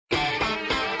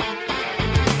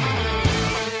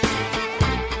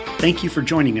Thank you for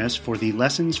joining us for the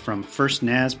Lessons from First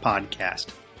Naz podcast.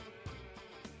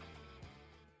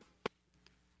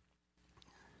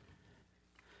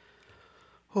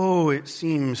 Oh, it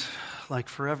seems like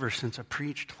forever since I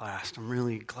preached last. I'm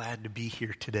really glad to be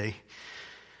here today.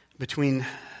 Between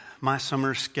my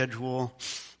summer schedule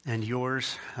and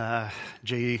yours,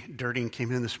 Jay Dirting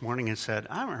came in this morning and said,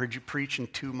 I haven't heard you preach in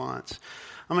 2 months.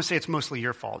 I'm going to say it's mostly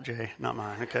your fault, Jay, not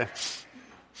mine, okay?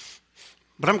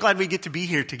 But I'm glad we get to be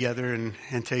here together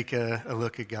and take a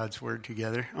look at God's Word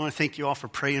together. I want to thank you all for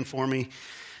praying for me.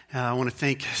 I want to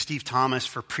thank Steve Thomas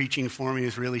for preaching for me. It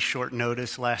was really short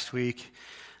notice last week.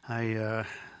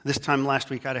 This time last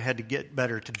week, I'd have had to get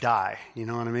better to die. You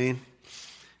know what I mean?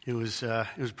 It was a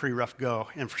pretty rough go.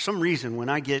 And for some reason, when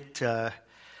I get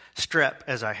strep,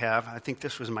 as I have, I think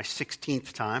this was my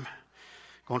 16th time,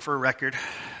 going for a record.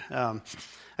 I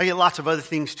get lots of other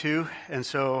things too. And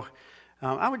so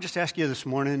I would just ask you this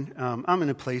morning, I'm in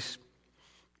a place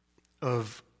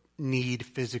of need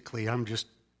physically. I'm just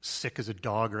sick as a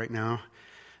dog right now.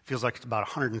 Feels like it's about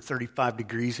 135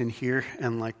 degrees in here,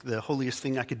 and like the holiest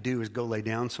thing I could do is go lay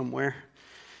down somewhere.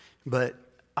 But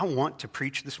I want to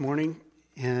preach this morning,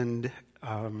 and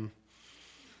so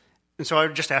I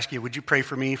would just ask you, would you pray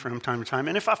for me from time to time?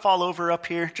 And if I fall over up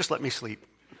here, just let me sleep,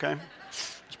 okay?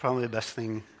 It's probably the best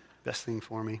thing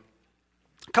for me.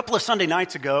 A couple of Sunday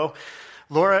nights ago,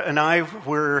 Laura and I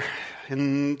were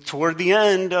toward the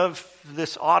end of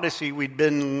this odyssey we'd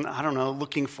been,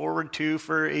 looking forward to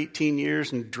for 18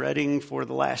 years and dreading for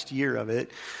the last year of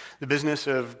it. The business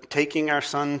of taking our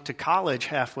son to college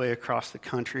halfway across the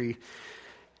country.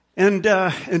 And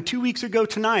 2 weeks ago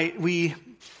tonight, we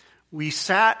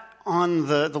sat on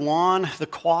the lawn, the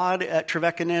quad at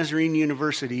Trevecca Nazarene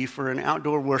University for an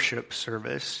outdoor worship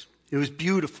service. It was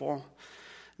beautiful.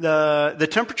 The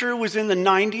temperature was in the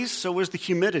 90s, so was the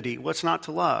humidity. What's not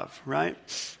to love, right?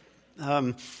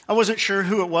 I wasn't sure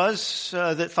who it was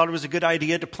that thought it was a good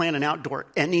idea to plan an outdoor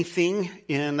anything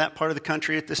in that part of the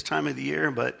country at this time of the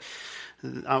year, but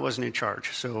I wasn't in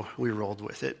charge, so we rolled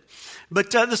with it.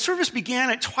 But the service began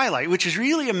at twilight, which is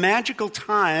really a magical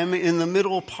time in the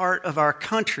middle part of our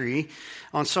country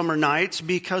on summer nights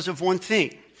because of one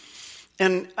thing.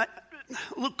 And a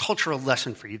little cultural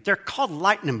lesson for you. They're called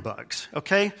lightning bugs,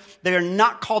 okay? They are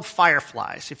not called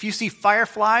fireflies. If you see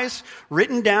fireflies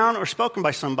written down or spoken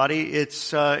by somebody,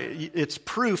 it's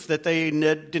proof that they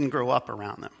didn't grow up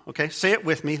around them, okay? Say it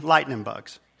with me, lightning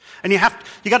bugs. And you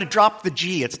got to drop the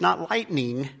G. It's not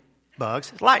lightning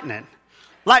bugs, lightning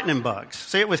bugs.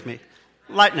 Say it with me.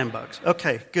 Lightning bugs.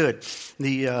 Okay, good.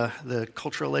 The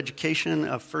cultural education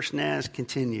of First Naz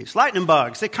continues. Lightning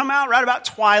bugs. They come out right about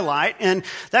twilight, and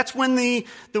that's when the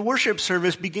worship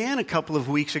service began a couple of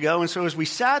weeks ago. And so as we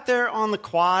sat there on the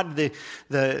quad,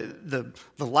 the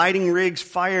lighting rigs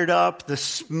fired up, the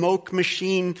smoke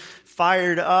machine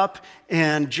fired up,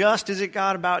 and just as it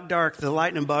got about dark, the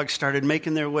lightning bugs started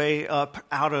making their way up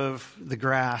out of the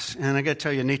grass. And I got to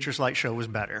tell you, Nature's Light Show was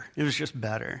better. It was just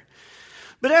better.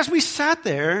 But as we stood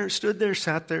there,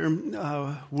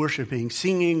 worshiping,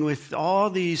 singing with all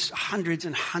these hundreds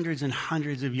and hundreds and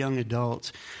hundreds of young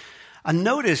adults, I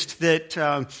noticed that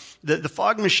the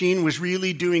fog machine was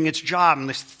really doing its job, and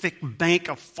this thick bank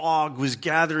of fog was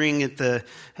gathering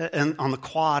on the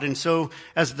quad. And so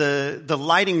as the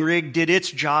lighting rig did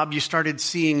its job, you can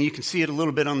see it a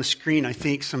little bit on the screen, I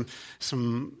think,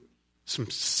 some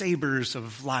sabers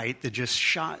of light that just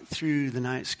shot through the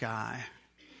night sky.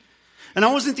 And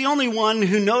I wasn't the only one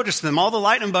who noticed them. All the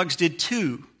lightning bugs did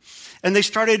too. And they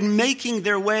started making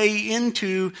their way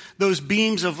into those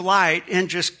beams of light and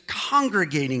just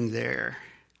congregating there.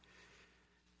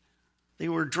 They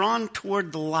were drawn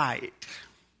toward the light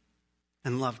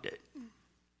and loved it.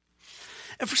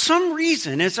 And for some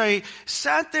reason, as I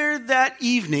sat there that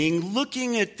evening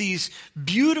looking at these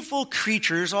beautiful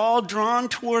creatures all drawn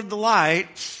toward the light,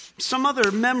 some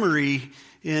other memory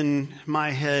in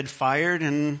my head fired,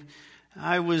 and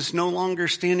I was no longer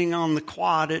standing on the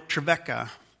quad at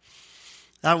Trevecca.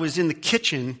 I was in the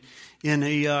kitchen in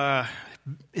a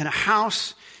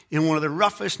house in one of the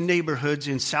roughest neighborhoods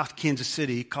in South Kansas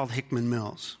City called Hickman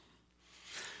Mills.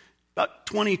 About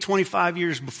 25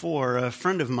 years before, a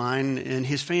friend of mine and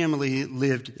his family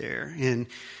lived there. And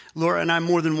Laura and I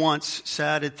more than once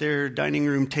sat at their dining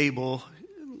room table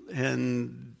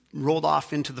and rolled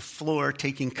off into the floor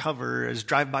taking cover as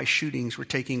drive-by shootings were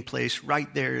taking place right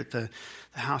there at the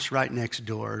house right next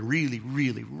door. Really,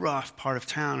 really rough part of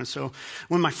town. And so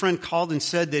when my friend called and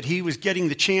said that he was getting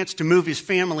the chance to move his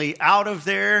family out of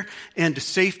there and to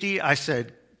safety, I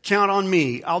said, count on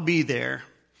me, I'll be there.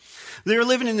 They were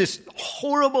living in this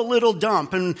horrible little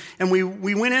dump, and we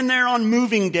went in there on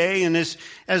moving day, and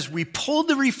as we pulled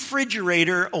the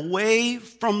refrigerator away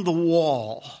from the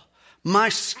wall, my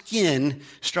skin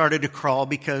started to crawl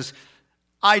because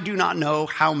I do not know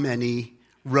how many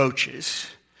roaches,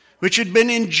 which had been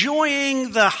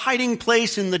enjoying the hiding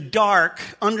place in the dark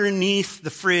underneath the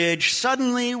fridge,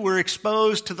 suddenly were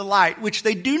exposed to the light, which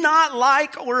they do not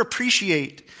like or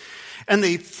appreciate. And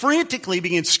they frantically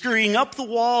began scurrying up the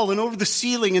wall and over the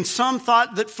ceiling, and some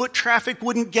thought that foot traffic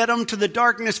wouldn't get them to the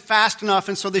darkness fast enough,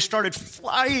 and so they started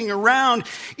flying around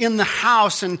in the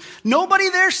house, and nobody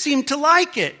there seemed to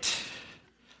like it.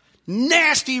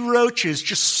 Nasty roaches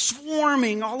just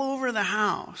swarming all over the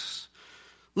house,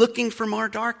 looking for more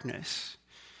darkness,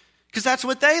 because that's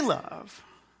what they love.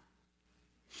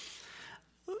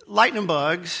 Lightning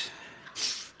bugs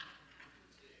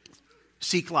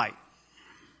seek light.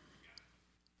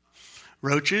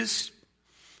 Roaches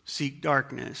seek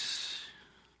darkness.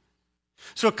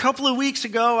 So a couple of weeks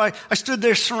ago, I stood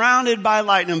there surrounded by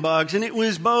lightning bugs, and it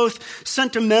was both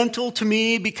sentimental to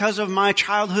me because of my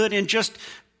childhood and just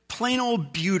plain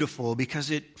old beautiful because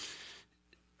it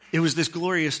was this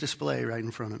glorious display right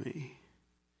in front of me.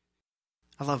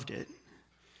 I loved it.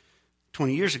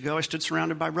 20 years ago, I stood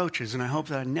surrounded by roaches, and I hope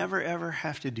that I never, ever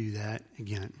have to do that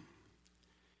again.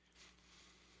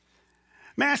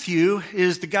 Matthew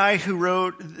is the guy who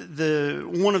wrote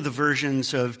one of the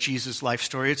versions of Jesus' life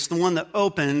story. It's the one that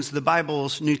opens the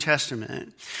Bible's New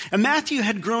Testament. And Matthew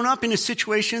had grown up in a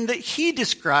situation that he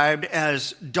described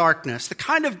as darkness, the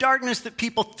kind of darkness that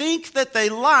people think that they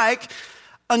like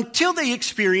until they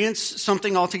experience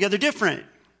something altogether different.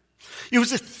 It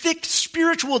was a thick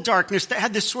spiritual darkness that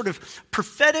had this sort of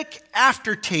prophetic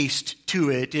aftertaste to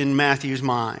it in Matthew's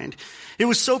mind. It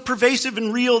was so pervasive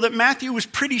and real that Matthew was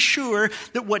pretty sure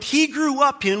that what he grew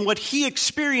up in, what he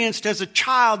experienced as a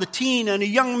child, a teen, and a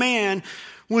young man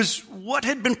was what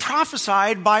had been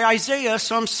prophesied by Isaiah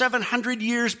some 700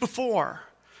 years before.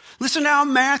 Listen to how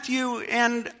Matthew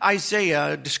and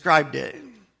Isaiah described it.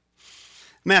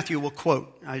 Matthew will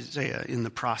quote Isaiah in the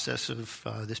process of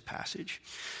this passage.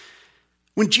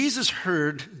 When Jesus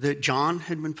heard that John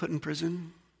had been put in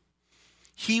prison,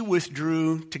 he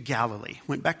withdrew to Galilee,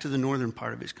 went back to the northern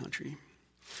part of his country.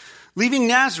 Leaving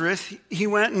Nazareth, he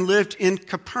went and lived in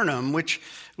Capernaum, which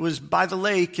was by the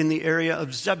lake in the area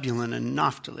of Zebulun and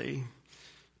Naphtali,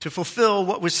 to fulfill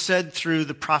what was said through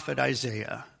the prophet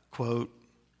Isaiah, quote,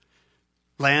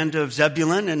 "Land of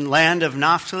Zebulun and land of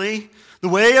Naphtali, the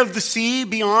way of the sea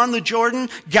beyond the Jordan,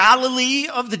 Galilee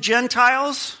of the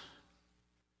Gentiles.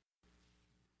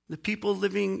 The people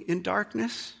living in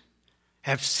darkness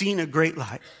have seen a great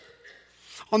light.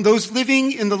 On those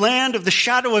living in the land of the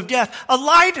shadow of death, a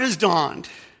light has dawned."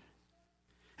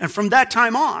 And from that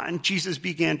time on, Jesus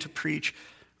began to preach,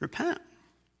 "Repent,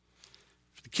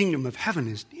 for the kingdom of heaven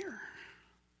is near."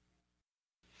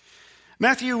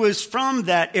 Matthew was from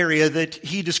that area that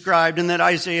he described and that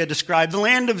Isaiah described, the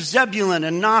land of Zebulun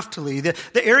and Naphtali,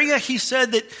 the area he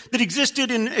said that existed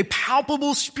in a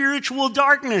palpable spiritual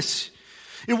darkness.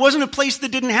 It wasn't a place that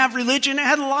didn't have religion. It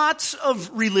had lots of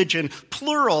religion,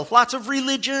 plural, lots of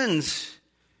religions.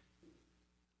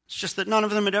 It's just that none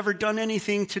of them had ever done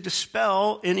anything to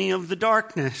dispel any of the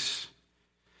darkness.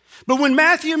 But when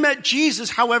Matthew met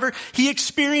Jesus, however, he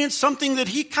experienced something that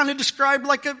he kind of described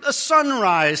like a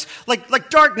sunrise, like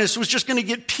darkness was just going to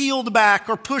get peeled back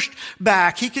or pushed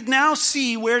back. He could now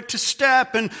see where to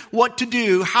step and what to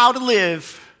do, how to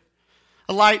live.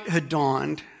 A light had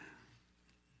dawned.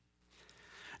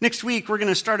 Next week, we're going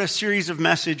to start a series of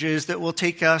messages that will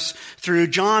take us through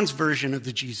John's version of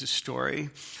the Jesus story.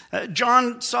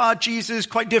 John saw Jesus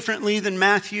quite differently than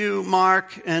Matthew,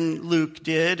 Mark, and Luke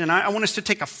did. And I want us to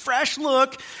take a fresh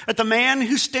look at the man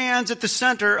who stands at the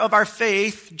center of our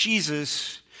faith,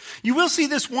 Jesus. You will see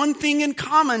this one thing in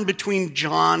common between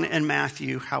John and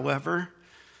Matthew, however.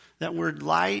 That word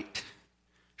light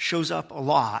shows up a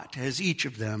lot as each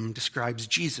of them describes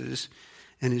Jesus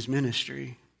and his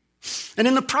ministry. And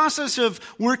in the process of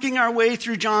working our way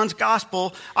through John's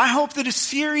gospel, I hope that a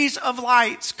series of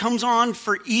lights comes on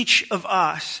for each of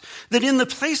us. That in the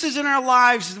places in our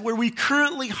lives where we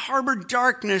currently harbor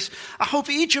darkness, I hope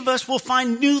each of us will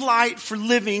find new light for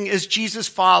living as Jesus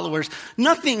followers.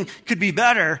 Nothing could be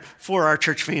better for our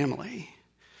church family.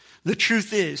 The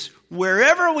truth is,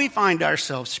 wherever we find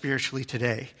ourselves spiritually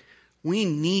today, we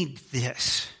need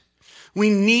this. We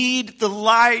need the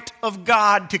light of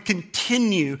God to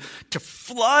continue to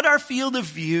flood our field of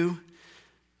view,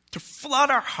 to flood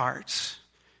our hearts,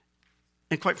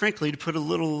 and quite frankly, to put a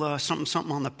little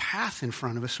something on the path in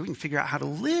front of us so we can figure out how to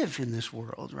live in this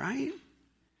world, right?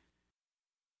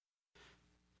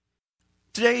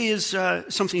 Today is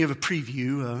something of a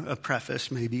preview, a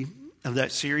preface maybe, of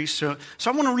that series. So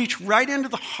I want to reach right into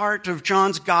the heart of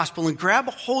John's gospel and grab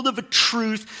a hold of a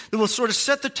truth that will sort of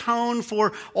set the tone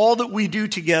for all that we do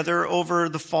together over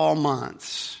the fall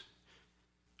months.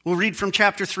 We'll read from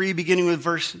chapter 3, beginning with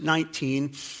verse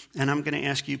 19, and I'm going to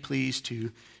ask you please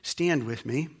to stand with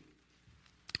me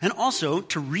and also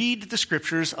to read the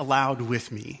scriptures aloud with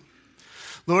me.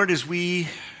 Lord, as we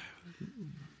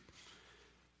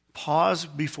pause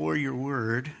before your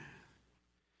word,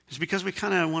 it's because we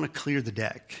kind of want to clear the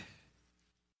deck.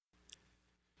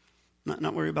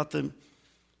 Not worry about the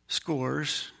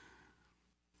scores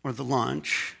or the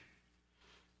lunch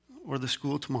or the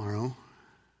school tomorrow.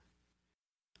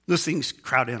 Those things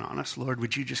crowd in on us. Lord,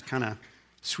 would you just kind of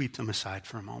sweep them aside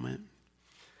for a moment?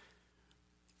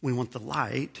 We want the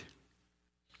light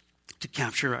to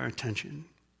capture our attention.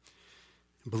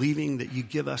 Believing that you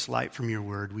give us light from your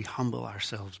word, we humble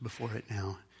ourselves before it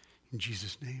now. In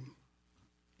Jesus' name.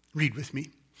 Read with me.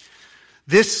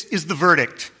 This is the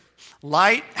verdict.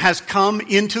 Light has come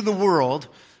into the world,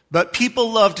 but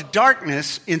people loved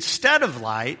darkness instead of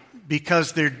light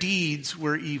because their deeds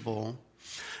were evil.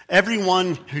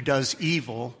 Everyone who does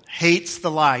evil hates the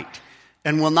light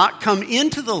and will not come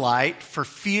into the light for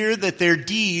fear that their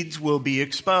deeds will be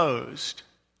exposed.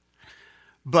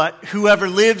 But whoever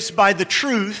lives by the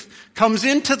truth comes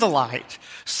into the light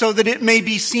so that it may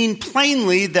be seen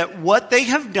plainly that what they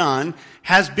have done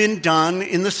has been done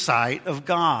in the sight of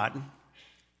God.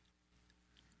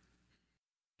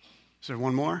 Is there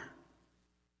one more?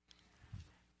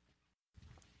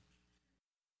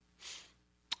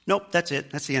 Nope, that's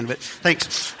it. That's the end of it.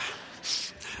 Thanks.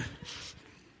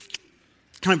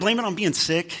 Can I blame it on being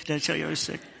sick? Did I tell you I was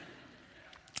sick?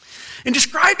 In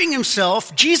describing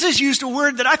himself, Jesus used a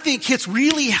word that I think hits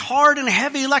really hard and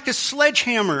heavy like a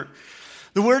sledgehammer.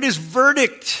 The word is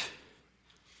verdict.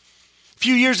 A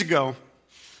few years ago,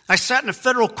 I sat in a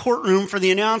federal courtroom for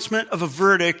the announcement of a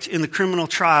verdict in the criminal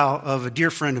trial of a dear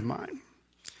friend of mine.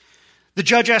 The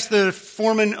judge asked the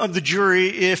foreman of the jury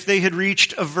if they had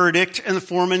reached a verdict, and the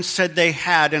foreman said they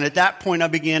had. And at that point, I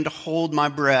began to hold my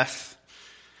breath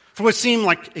for what seemed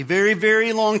like a very,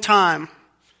 very long time.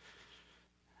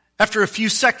 After a few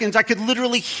seconds, I could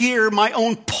literally hear my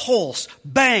own pulse,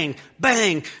 bang,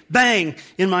 bang, bang,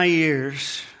 in my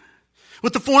ears.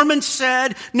 What the foreman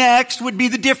said next would be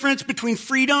the difference between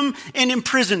freedom and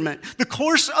imprisonment. The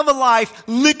course of a life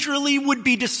literally would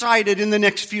be decided in the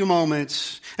next few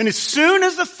moments. And as soon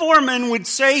as the foreman would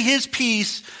say his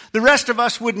piece, the rest of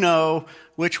us would know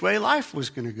which way life was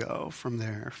going to go from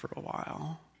there for a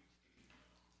while.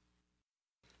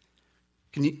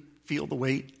 Can you feel the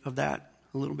weight of that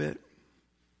a little bit?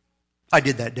 I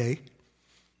did that day.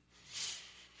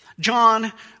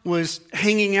 John was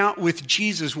hanging out with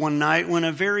Jesus one night when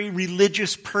a very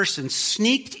religious person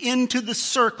sneaked into the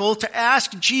circle to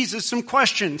ask Jesus some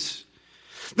questions.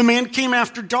 The man came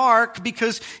after dark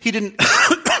because he didn't,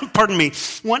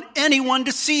 want anyone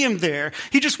to see him there.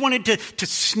 He just wanted to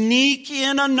sneak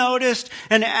in unnoticed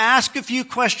and ask a few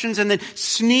questions and then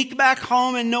sneak back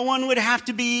home, and no one would have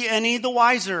to be any the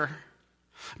wiser.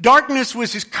 Darkness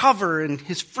was his cover and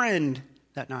his friend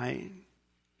that night.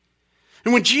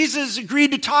 And when Jesus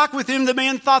agreed to talk with him, the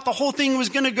man thought the whole thing was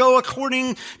going to go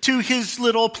according to his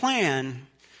little plan.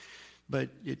 But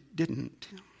it didn't.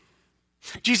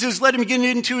 Jesus let him get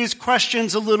into his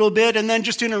questions a little bit and then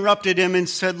just interrupted him and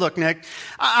said, "Look, Nick,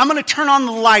 I'm going to turn on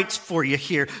the lights for you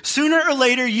here. Sooner or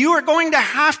later, you are going to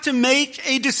have to make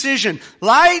a decision.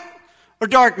 Light or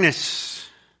darkness?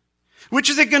 Which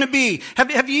is it going to be?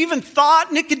 Have you even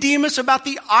thought, Nicodemus, about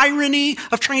the irony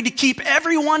of trying to keep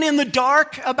everyone in the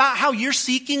dark about how you're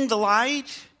seeking the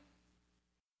light?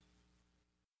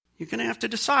 You're going to have to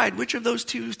decide which of those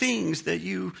two things that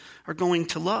you are going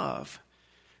to love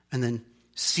and then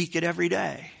seek it every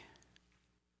day.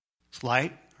 It's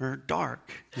light or dark,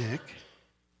 Nick.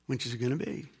 Which is it going to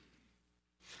be?"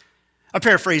 I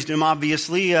paraphrased him,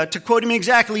 obviously. To quote him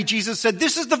exactly, Jesus said,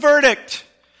 "This is the verdict.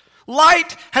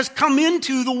 Light has come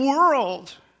into the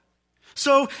world.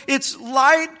 So it's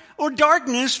light or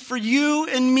darkness for you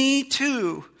and me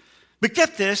too. But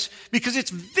get this, because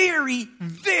it's very,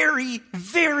 very,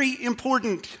 very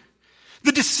important.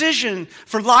 The decision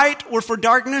for light or for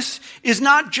darkness is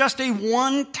not just a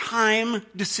one-time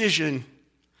decision.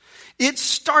 It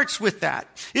starts with that.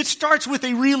 It starts with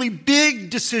a really big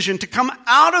decision to come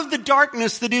out of the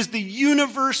darkness that is the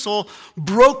universal,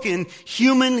 broken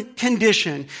human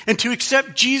condition and to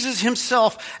accept Jesus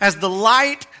himself as the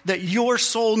light that your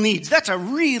soul needs. That's a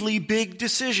really big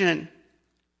decision.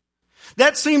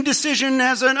 That same decision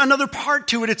has another part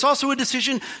to it. It's also a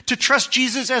decision to trust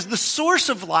Jesus as the source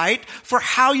of light for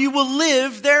how you will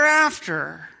live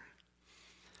thereafter.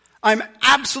 I'm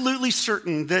absolutely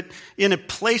certain that in a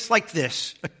place like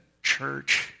this, a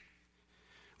church,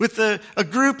 with a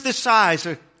group this size,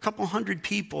 a couple hundred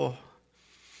people,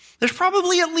 there's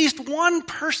probably at least one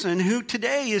person who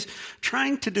today is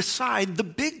trying to decide the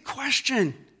big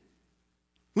question.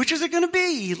 Which is it going to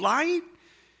be, light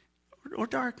or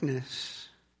darkness?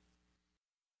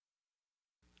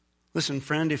 Listen,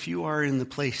 friend, if you are in the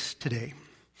place today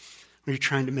where you're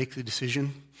trying to make the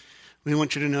decision, we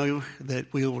want you to know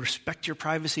that we will respect your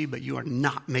privacy, but you are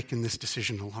not making this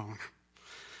decision alone.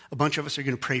 A bunch of us are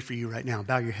going to pray for you right now.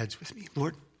 Bow your heads with me.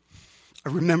 Lord, I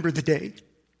remember the day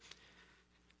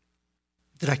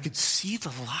that I could see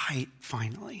the light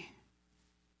finally.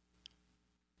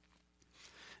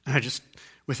 And I just,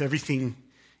 with everything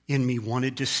in me,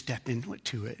 wanted to step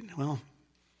into it. Well,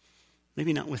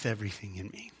 maybe not with everything in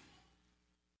me.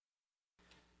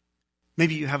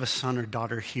 Maybe you have a son or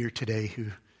daughter here today who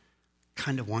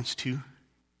kind of wants to,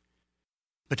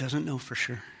 but doesn't know for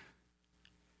sure.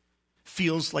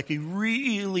 Feels like a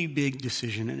really big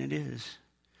decision, and it is.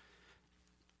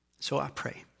 So I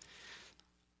pray,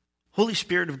 Holy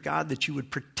Spirit of God, that you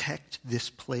would protect this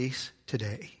place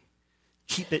today.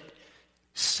 Keep it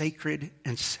sacred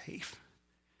and safe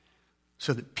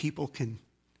so that people can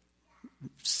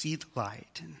see the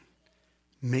light and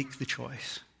make the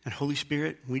choice. And Holy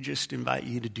Spirit, we just invite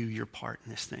you to do your part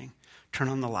in this thing. Turn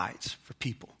on the lights for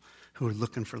people who are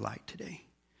looking for light today.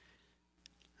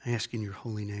 I ask in your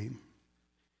holy name.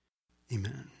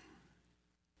 Amen.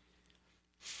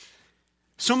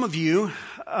 Some of you,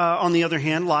 on the other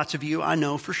hand, lots of you, I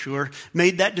know for sure,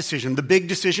 made that decision, the big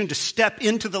decision to step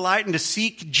into the light and to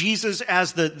seek Jesus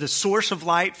as the source of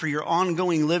light for your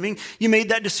ongoing living. You made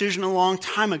that decision a long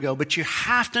time ago, but you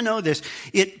have to know this.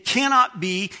 It cannot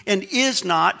be and is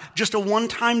not just a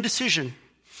one-time decision.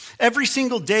 Every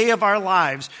single day of our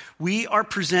lives, we are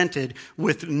presented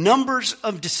with numbers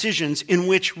of decisions in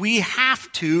which we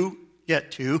have to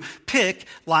get to pick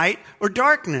light or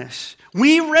darkness.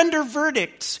 We render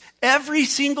verdicts every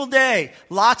single day,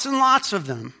 lots and lots of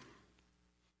them.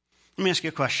 Let me ask you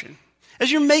a question.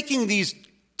 As you're making these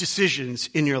decisions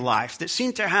in your life that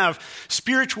seem to have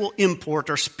spiritual import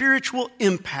or spiritual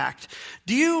impact,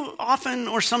 do you often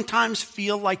or sometimes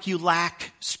feel like you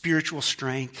lack spiritual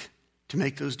strength to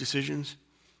make those decisions?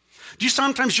 Do you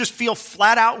sometimes just feel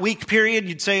flat out weak, period?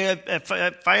 You'd say, if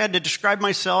I had to describe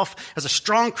myself as a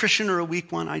strong Christian or a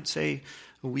weak one, I'd say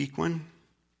a weak one.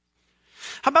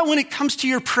 How about when it comes to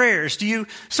your prayers? Do you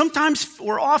sometimes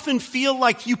or often feel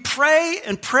like you pray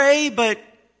and pray, but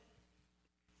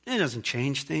it doesn't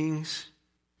change things?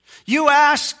 You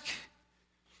ask,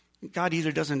 God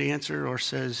either doesn't answer or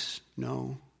says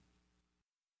no.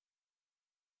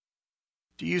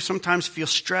 Do you sometimes feel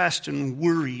stressed and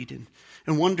worried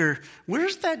and wonder,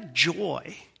 where's that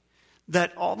joy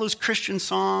that all those Christian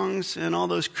songs and all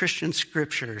those Christian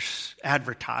scriptures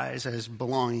advertise as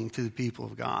belonging to the people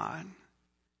of God?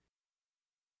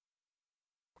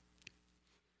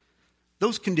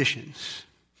 Those conditions,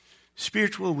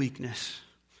 spiritual weakness,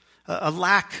 a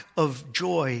lack of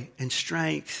joy and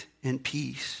strength and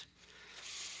peace,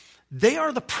 they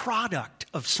are the product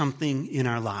of something in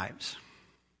our lives.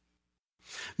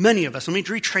 Many of us, let me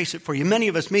retrace it for you. Many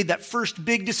of us made that first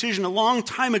big decision a long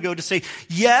time ago to say,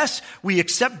 yes, we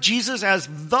accept Jesus as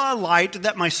the light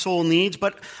that my soul needs,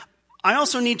 but I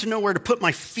also need to know where to put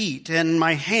my feet and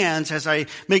my hands as I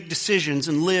make decisions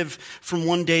and live from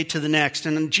one day to the next.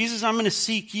 And Jesus, I'm going to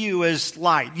seek you as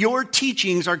light. Your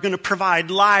teachings are going to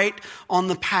provide light on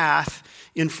the path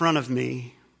in front of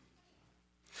me.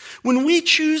 When we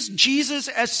choose Jesus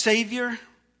as Savior,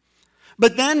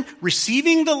 but then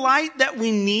receiving the light that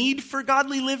we need for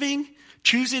godly living,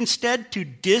 choose instead to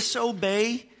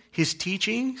disobey his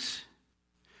teachings.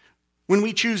 When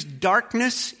we choose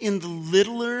darkness in the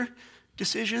littler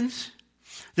decisions,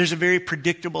 there's a very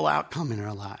predictable outcome in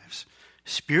our lives.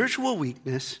 Spiritual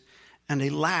weakness and a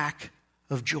lack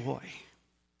of joy.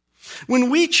 When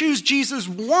we choose Jesus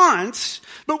once,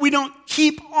 but we don't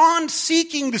keep on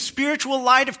seeking the spiritual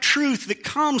light of truth that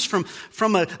comes from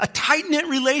a tight-knit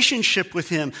relationship with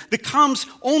him, that comes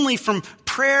only from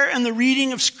prayer and the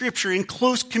reading of Scripture in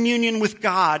close communion with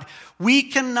God, we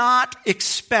cannot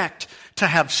expect to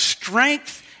have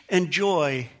strength and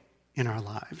joy in our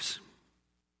lives.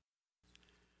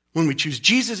 When we choose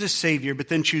Jesus as Savior, but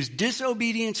then choose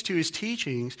disobedience to his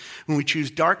teachings, when we choose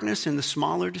darkness in the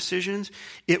smaller decisions,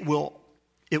 it will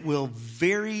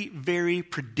very, very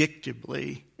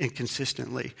predictably and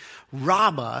consistently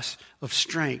rob us of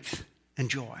strength and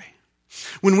joy.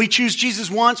 When we choose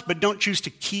Jesus once but don't choose to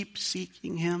keep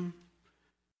seeking him,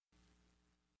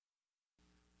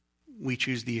 we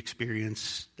choose the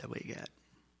experience that we get.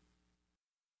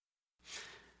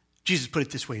 Jesus put it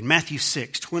this way in Matthew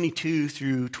 6, 22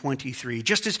 through 23.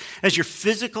 Just as your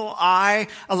physical eye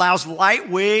allows light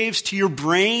waves to your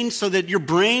brain so that your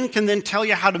brain can then tell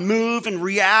you how to move and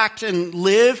react and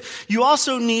live, you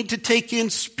also need to take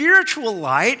in spiritual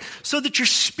light so that your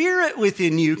spirit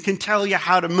within you can tell you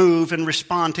how to move and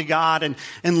respond to God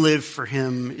and live for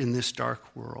him in this dark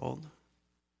world.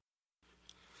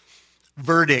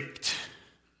 Verdict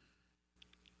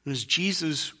is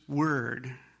Jesus'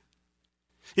 word.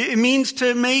 It means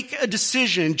to make a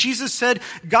decision. Jesus said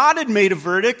God had made a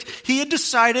verdict. He had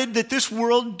decided that this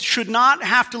world should not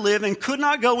have to live and could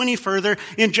not go any further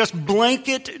in just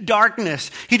blanket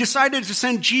darkness. He decided to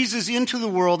send Jesus into the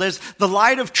world as the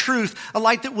light of truth, a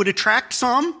light that would attract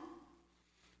some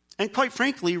and, quite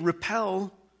frankly,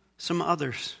 repel some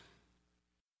others.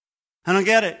 I don't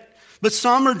get it, but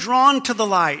some are drawn to the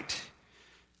light.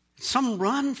 Some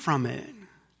run from it.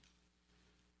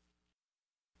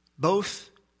 Both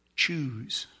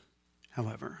choose,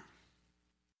 however.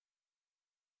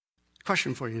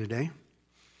 Question for you today.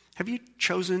 Have you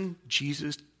chosen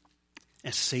Jesus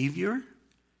as Savior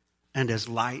and as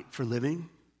light for living?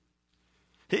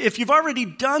 If you've already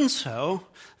done so,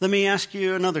 let me ask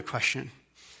you another question.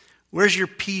 Where's your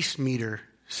peace meter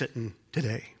sitting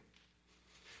today?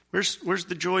 Where's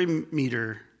the joy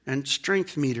meter and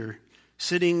strength meter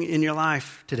sitting in your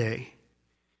life today?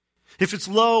 If it's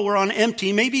low or on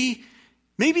empty, maybe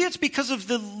it's because of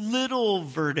the little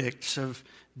verdicts of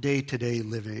day-to-day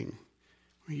living,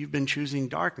 where you've been choosing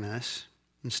darkness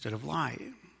instead of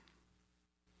light.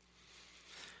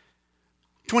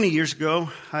 20 years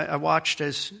ago, I watched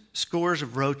as scores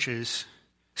of roaches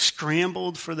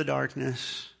scrambled for the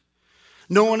darkness.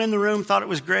 No one in the room thought it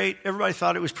was great. Everybody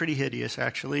thought it was pretty hideous,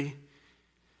 actually.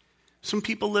 Some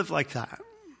people live like that.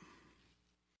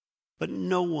 But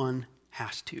no one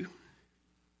has to.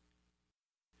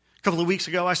 A couple of weeks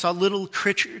ago, I saw little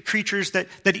creatures that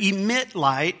emit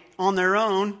light on their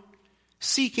own,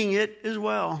 seeking it as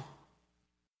well.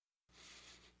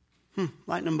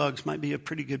 Lightning bugs might be a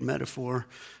pretty good metaphor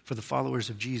for the followers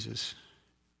of Jesus.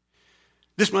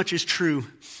 This much is true.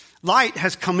 Light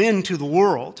has come into the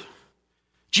world.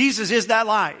 Jesus is that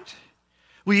light.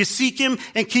 Will you seek him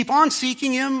and keep on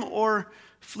seeking him or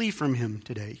flee from him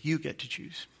today? You get to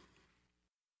choose.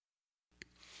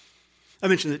 I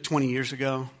mentioned that 20 years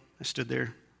ago, I stood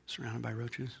there surrounded by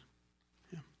roaches.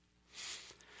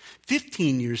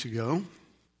 15 years ago,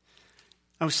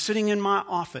 I was sitting in my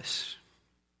office.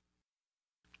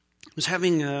 I was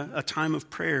having a time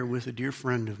of prayer with a dear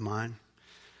friend of mine.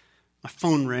 My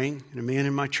phone rang, and a man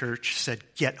in my church said,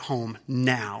 "Get home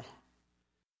now."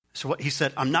 So what he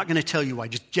said, "I'm not going to tell you why,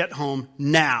 just get home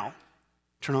now.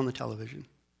 Turn on the television."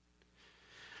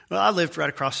 Well, I lived right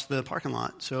across the parking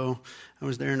lot, so I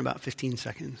was there in about 15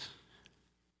 seconds.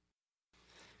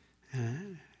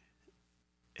 And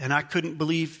I couldn't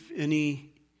believe any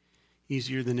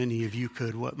easier than any of you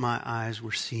could what my eyes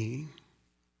were seeing.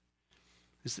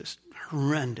 As this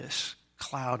horrendous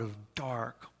cloud of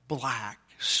dark, black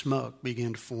smoke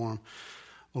began to form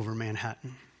over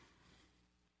Manhattan.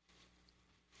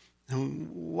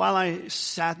 And while I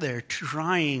sat there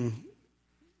trying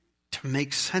to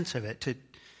make sense of it, to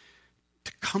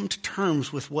come to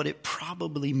terms with what it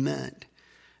probably meant,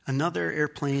 another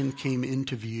airplane came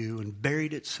into view and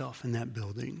buried itself in that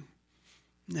building.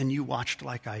 And you watched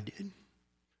like I did,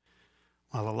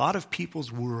 while a lot of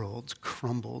people's worlds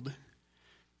crumbled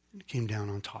and came down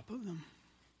on top of them.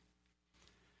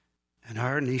 And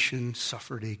our nation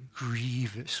suffered a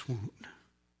grievous wound.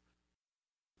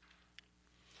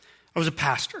 I was a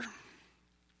pastor,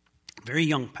 a very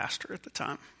young pastor at the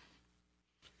time.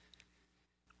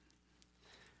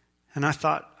 And I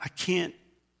thought, I can't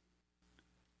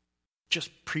just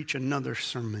preach another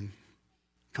sermon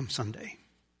come Sunday.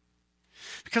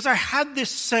 Because I had this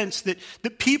sense that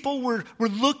people were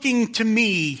looking to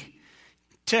me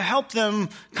to help them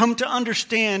come to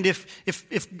understand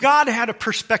if God had a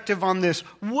perspective on this,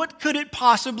 what could it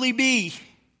possibly be?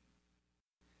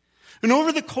 And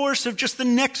over the course of just the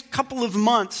next couple of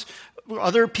months,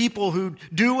 other people who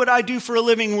do what I do for a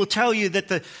living will tell you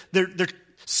that their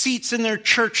seats in their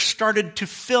church started to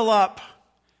fill up.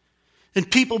 And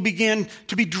people began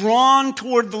to be drawn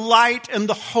toward the light and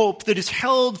the hope that is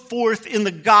held forth in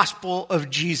the gospel of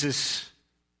Jesus.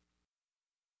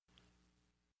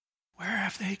 Where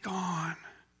have they gone?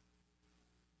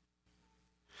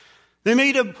 They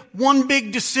made one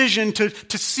big decision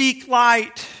to seek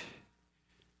light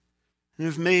and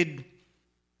have made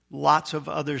lots of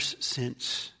others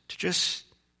since, to just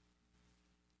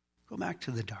go back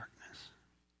to the darkness.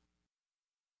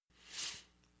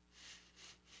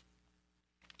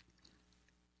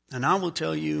 And I will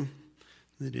tell you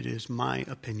that it is my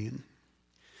opinion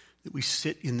that we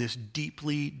sit in this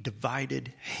deeply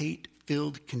divided,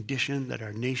 hate-filled condition that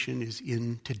our nation is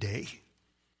in today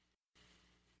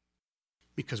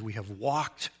because we have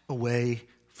walked away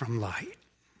from light.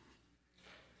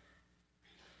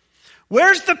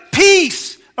 Where's the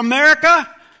peace, America?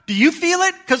 Do you feel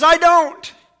it? Because I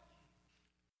don't.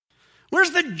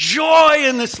 Where's the joy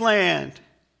in this land?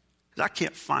 Because I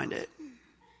can't find it.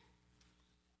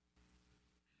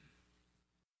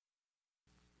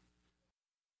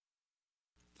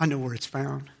 I know where it's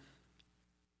found.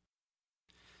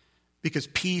 Because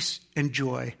peace and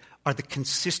joy are the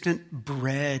consistent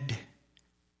bread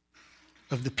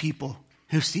of the people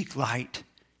who seek light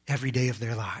every day of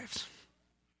their lives.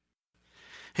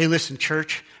 Hey, listen,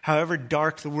 church, however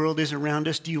dark the world is around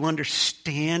us, do you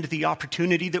understand the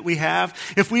opportunity that we have?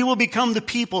 If we will become the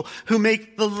people who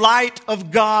make the light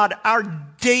of God our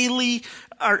daily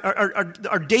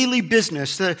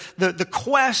business, the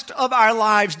quest of our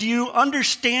lives, do you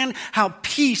understand how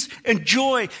peace and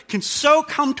joy can so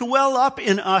come to well up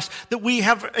in us that we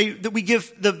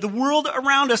give the world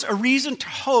around us a reason to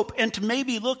hope and to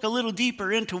maybe look a little deeper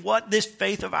into what this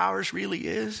faith of ours really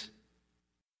is?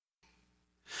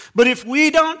 But if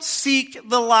we don't seek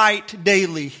the light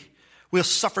daily, we'll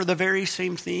suffer the very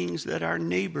same things that our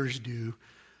neighbors do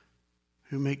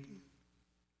who make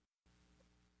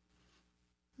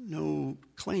no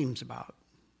claims about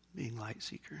being light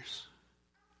seekers.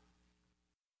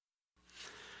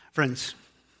 Friends,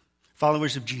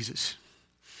 followers of Jesus,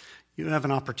 you have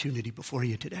an opportunity before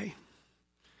you today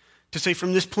to say,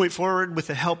 from this point forward, with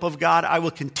the help of God, I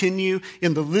will continue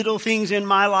in the little things in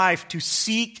my life to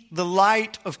seek the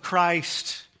light of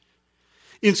Christ.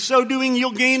 In so doing,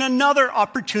 you'll gain another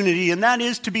opportunity, and that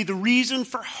is to be the reason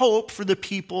for hope for the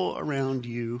people around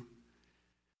you.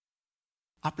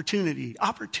 Opportunity.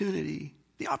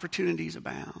 The opportunities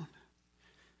abound.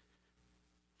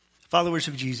 Followers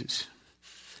of Jesus,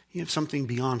 you have something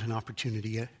beyond an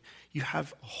opportunity. You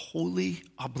have a holy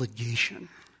obligation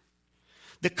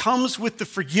that comes with the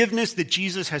forgiveness that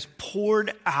Jesus has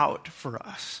poured out for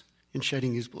us in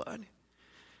shedding his blood.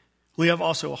 We have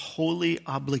also a holy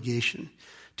obligation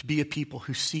to be a people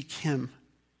who seek him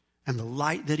and the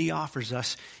light that he offers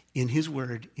us in his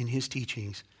word, in his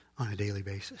teachings on a daily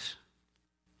basis.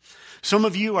 Some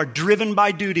of you are driven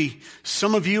by duty.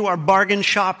 Some of you are bargain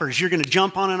shoppers. You're going to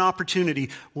jump on an opportunity,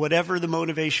 whatever the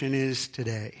motivation is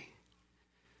today.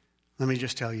 Let me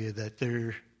just tell you that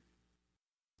there's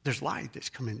light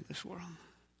that's come into this world.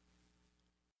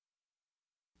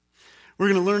 We're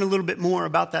going to learn a little bit more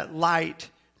about that light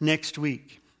next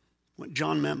week, what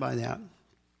John meant by that.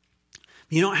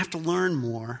 You don't have to learn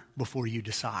more before you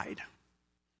decide.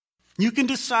 You can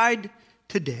decide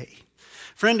today.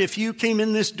 Friend, if you came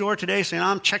in this door today saying,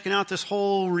 I'm checking out this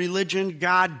whole religion,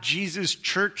 God, Jesus,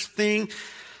 church thing,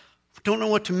 don't know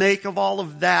what to make of all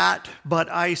of that, but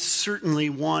I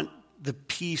certainly want the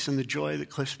peace and the joy that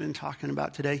Cliff's been talking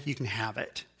about today, you can have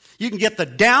it. You can get the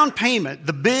down payment,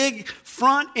 the big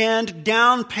front end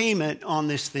down payment on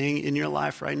this thing in your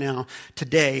life right now,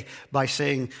 today, by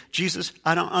saying, Jesus,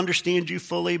 I don't understand you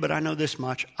fully, but I know this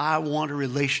much. I want a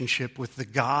relationship with the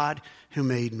God who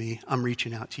made me. I'm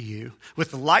reaching out to you.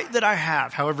 With the light that I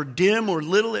have, however dim or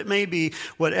little it may be,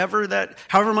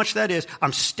 however much that is,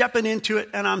 I'm stepping into it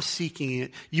and I'm seeking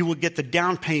it. You will get the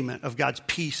down payment of God's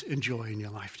peace and joy in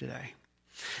your life today.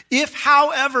 If,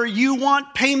 however, you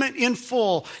want payment in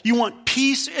full, you want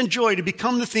peace and joy to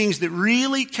become the things that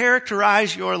really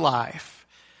characterize your life,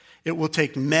 it will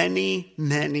take many,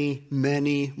 many,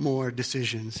 many more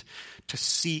decisions to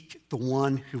seek the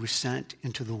one who was sent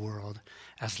into the world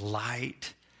as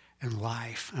light and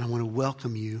life. And I want to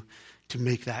welcome you to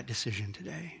make that decision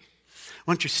today.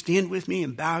 Why don't you stand with me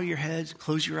and bow your heads,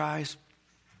 close your eyes.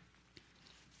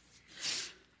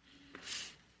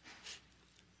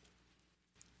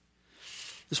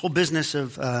 This whole business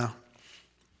of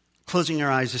closing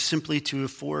our eyes is simply to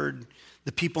afford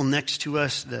the people next to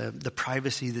us the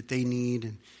privacy that they need,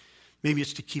 and maybe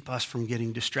it's to keep us from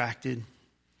getting distracted.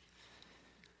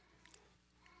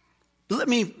 But let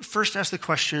me first ask the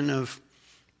question of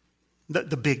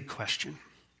the big question.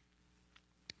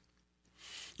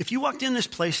 If you walked in this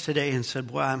place today and said,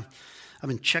 well, I've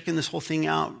been checking this whole thing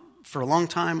out for a long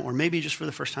time, or maybe just for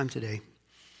the first time today,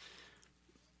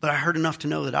 but I heard enough to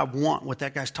know that I want what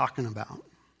that guy's talking about. And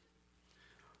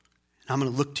I'm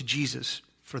going to look to Jesus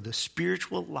for the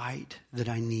spiritual light that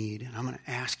I need. And I'm going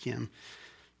to ask him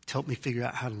to help me figure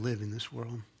out how to live in this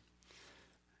world.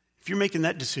 If you're making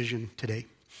that decision today,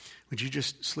 would you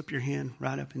just slip your hand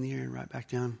right up in the air and right back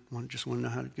down? Just want to know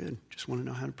how to good. Just want to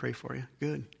know how to pray for you.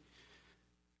 Good.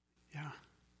 Yeah.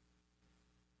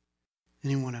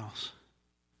 Anyone else?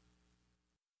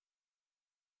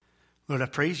 Lord, I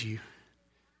praise you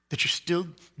that you're still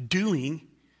doing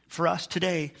for us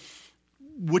today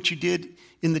what you did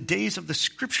in the days of the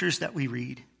scriptures that we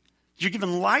read. You're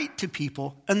giving light to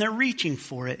people and they're reaching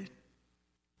for it,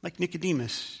 like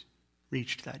Nicodemus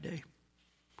reached that day.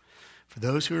 For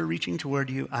those who are reaching toward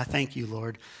you, I thank you,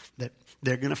 Lord, that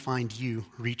they're going to find you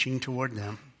reaching toward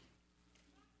them.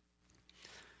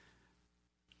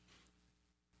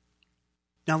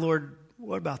 Now, Lord,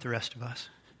 what about the rest of us?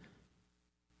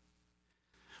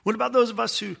 What about those of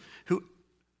us who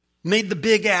made the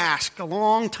big ask a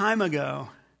long time ago,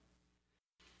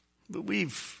 but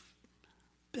we've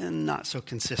been not so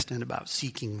consistent about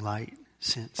seeking light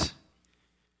since?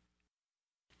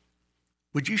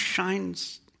 Would you shine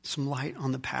some light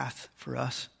on the path for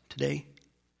us today?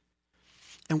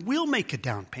 And we'll make a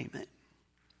down payment.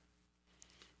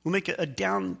 We'll make a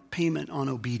down payment on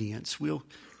obedience. We'll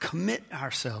commit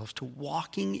ourselves to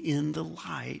walking in the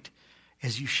light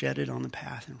as you shed it on the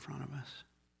path in front of us.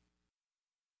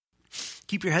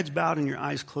 Keep your heads bowed and your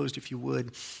eyes closed if you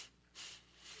would.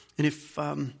 And if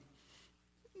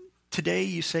today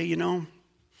you say,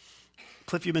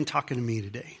 Cliff, you've been talking to me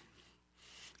today.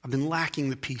 I've been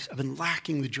lacking the peace. I've been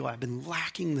lacking the joy. I've been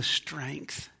lacking the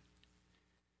strength.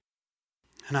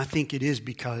 And I think it is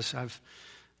because I've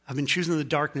been choosing the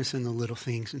darkness and the little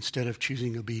things instead of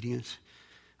choosing obedience.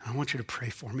 And I want you to pray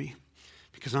for me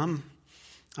because I'm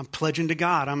pledging to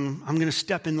God. I'm going to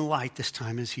step in the light this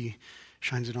time as he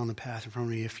shines it on the path in front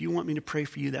of me. If you want me to pray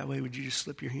for you that way, would you just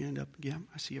slip your hand up? Yeah,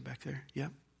 I see you back there.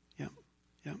 Yep.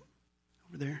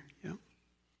 Over there. Yep.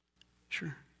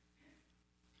 Sure.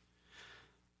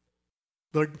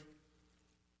 Lord,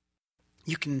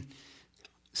 you can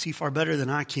see far better than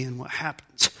I can what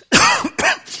happens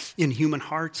in human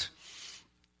hearts.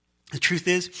 The truth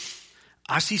is,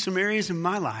 I see some areas in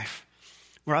my life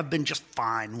where I've been just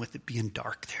fine with it being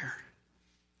dark there.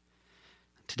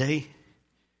 Today,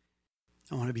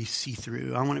 I want to be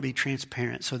see-through. I want to be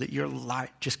transparent so that your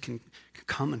light just can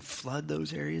come and flood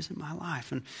those areas in my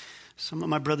life. And some of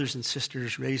my brothers and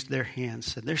sisters raised their hands,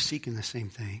 said they're seeking the same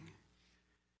thing.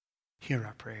 Hear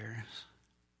our prayers.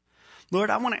 Lord,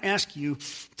 I want to ask you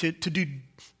to do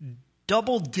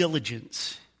double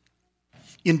diligence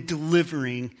in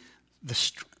delivering the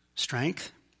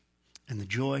strength and the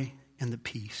joy and the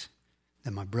peace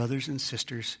that my brothers and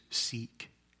sisters seek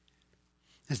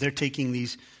as they're taking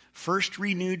these first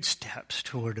renewed steps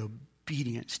toward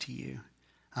obedience to you.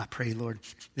 I pray, Lord,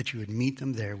 that you would meet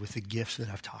them there with the gifts that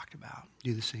I've talked about.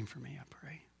 Do the same for me, I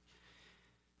pray.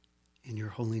 In your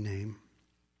holy name,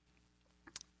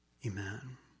 amen.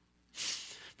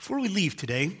 Before we leave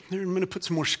today, I'm going to put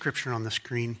some more scripture on the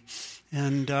screen.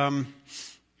 And I'd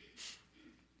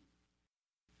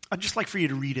just like for you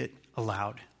to read it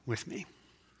aloud with me.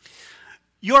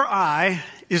 Your eye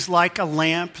is like a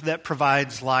lamp that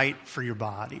provides light for your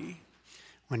body.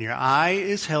 When your eye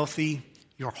is healthy,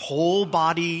 your whole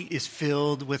body is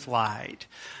filled with light.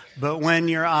 But when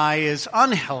your eye is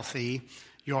unhealthy,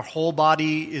 your whole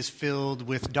body is filled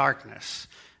with darkness.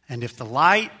 And if the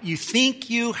light you think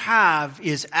you have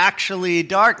is actually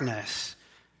darkness,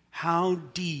 how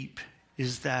deep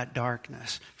is that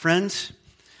darkness? Friends,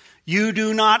 you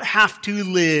do not have to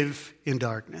live in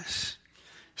darkness.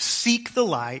 Seek the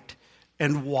light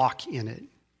and walk in it.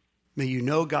 May you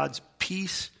know God's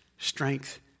peace,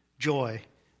 strength, joy,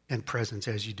 and presence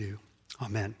as you do.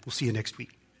 Amen. We'll see you next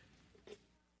week.